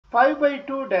5 by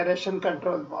 2 direction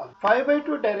control valve. 5 by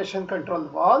 2 direction control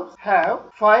valves have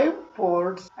 5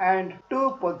 ports and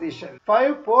 2 positions.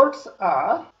 5 ports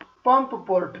are pump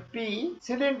port P,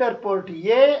 cylinder port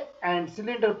A and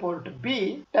cylinder port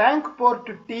B, tank port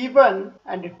T1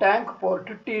 and tank port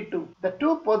T2. The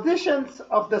two positions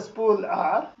of the spool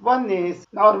are, one is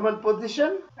normal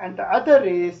position and the other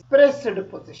is pressed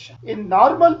position. In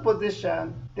normal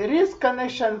position, there is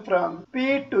connection from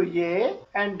P to A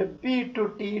and B to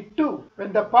T2.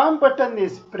 When the pump button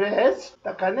is pressed,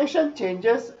 the connection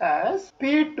changes as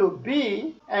P to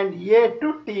B and A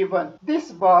to T1.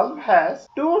 This valve has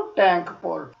two tank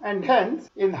ports and hence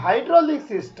in hydraulic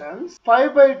systems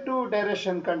 5 by 2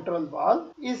 direction control valve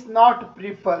is not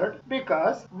preferred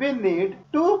because we need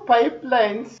two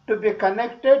pipelines to be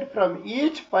connected from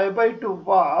each 5 by 2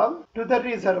 valve to the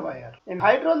reservoir. In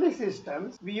hydraulic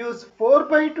systems we use 4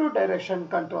 by 2 direction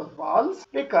control valves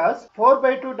because 4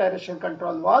 by 2 direction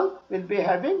control valve will be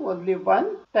having only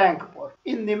one tank port.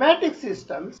 In pneumatic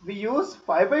systems we use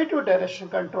 5 by 2 direction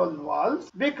control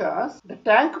valves because the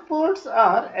tank ports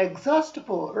are exhaust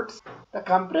ports. The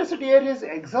compressed air is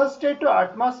exhausted to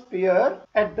atmosphere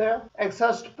at the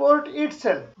exhaust port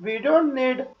itself. We don't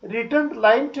need return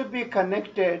line to be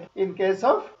connected in case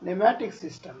of pneumatic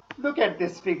system. Look at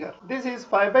this figure. This is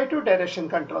 5 by 2 direction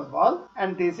control valve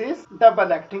and this is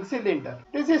double acting cylinder.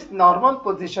 This is normal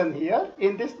position here.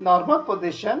 In this normal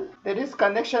position there is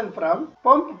connection from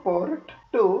pump port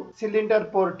to cylinder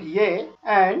port A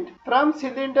and from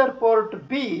cylinder port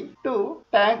B to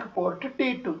tank port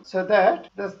T2 so that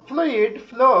the fluid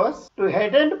flows to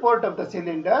head end port of the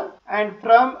cylinder and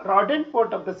from rod end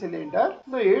port of the cylinder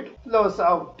fluid flows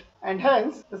out and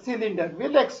hence the cylinder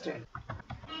will extend.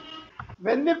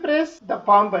 When we press the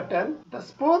pump button, the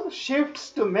spool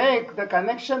shifts to make the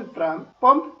connection from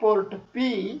pump port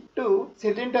P to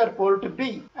cylinder port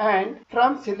B and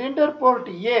from cylinder port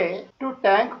A to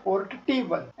tank port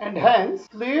T1 and hence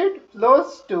fluid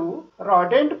flows to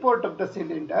rod end port of the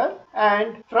cylinder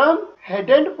and from head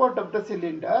end port of the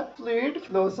cylinder fluid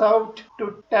flows out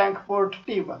to tank port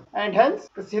T1 and hence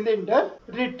the cylinder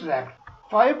retracts.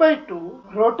 5 by 2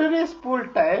 rotary spool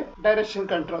type direction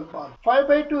control valve. 5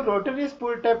 by 2 rotary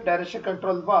spool type direction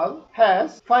control valve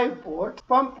has 5 ports,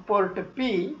 pump port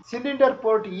P, cylinder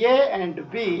port A and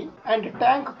B and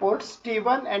tank ports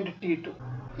T1 and T2.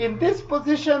 In this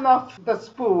position of the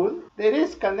spool, there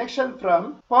is connection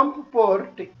from pump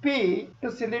port P to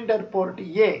cylinder port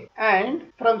A and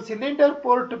from cylinder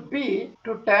port B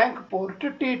to tank port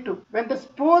T2. When the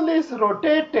spool is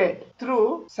rotated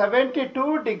through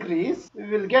 72 degrees, we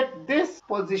will get this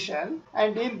position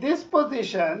and in this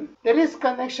position, there is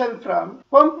connection from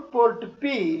pump port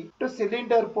P to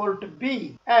cylinder port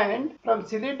B and from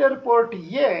cylinder port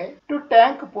A to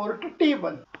tank port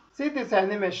T1. See this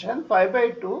animation 5 by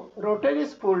 2 rotary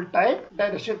spool type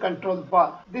direction control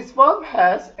valve. This valve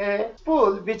has a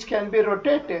spool which can be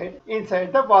rotated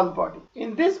inside the valve body.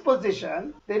 In this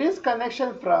position there is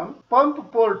connection from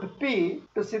pump port P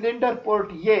to cylinder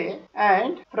port A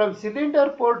and from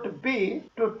cylinder port B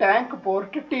to tank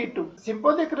port T2.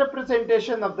 Symbolic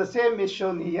representation of the same is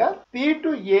shown here. P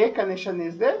to A connection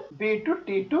is there, B to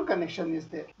T2 connection is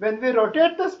there. When we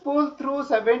rotate the spool through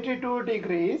 72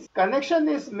 degrees, connection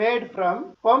is made from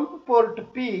pump port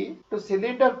P to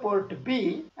cylinder port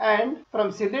B and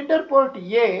from cylinder port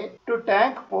A to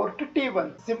tank port T1.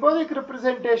 Symbolic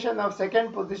representation of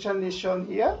second position is shown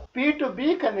here. P to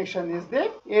B connection is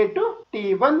there, A to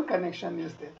T1 connection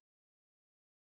is there.